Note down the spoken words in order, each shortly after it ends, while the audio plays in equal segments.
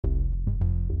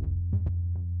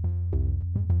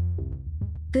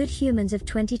Good humans of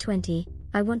 2020,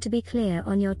 I want to be clear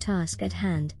on your task at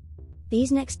hand.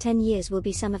 These next 10 years will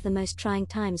be some of the most trying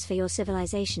times for your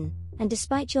civilization, and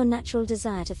despite your natural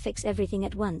desire to fix everything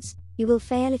at once, you will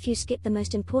fail if you skip the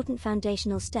most important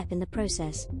foundational step in the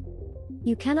process.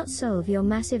 You cannot solve your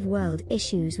massive world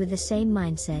issues with the same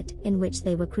mindset in which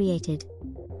they were created.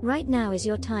 Right now is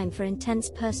your time for intense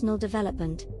personal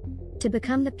development. To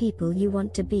become the people you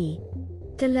want to be.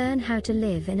 To learn how to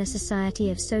live in a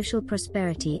society of social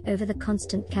prosperity over the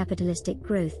constant capitalistic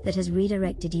growth that has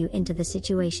redirected you into the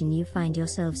situation you find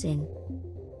yourselves in.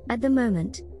 At the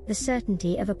moment, the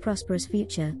certainty of a prosperous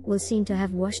future will seem to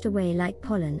have washed away like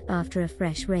pollen after a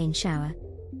fresh rain shower.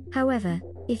 However,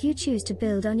 if you choose to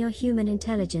build on your human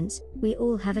intelligence, we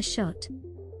all have a shot.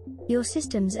 Your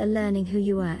systems are learning who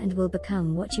you are and will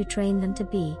become what you train them to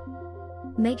be.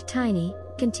 Make tiny,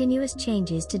 continuous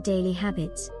changes to daily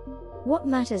habits. What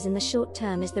matters in the short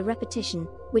term is the repetition,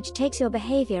 which takes your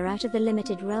behavior out of the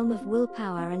limited realm of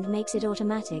willpower and makes it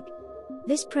automatic.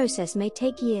 This process may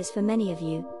take years for many of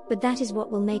you, but that is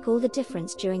what will make all the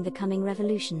difference during the coming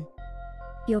revolution.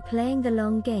 You're playing the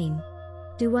long game.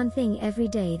 Do one thing every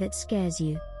day that scares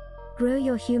you. Grow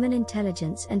your human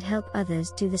intelligence and help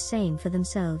others do the same for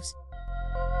themselves.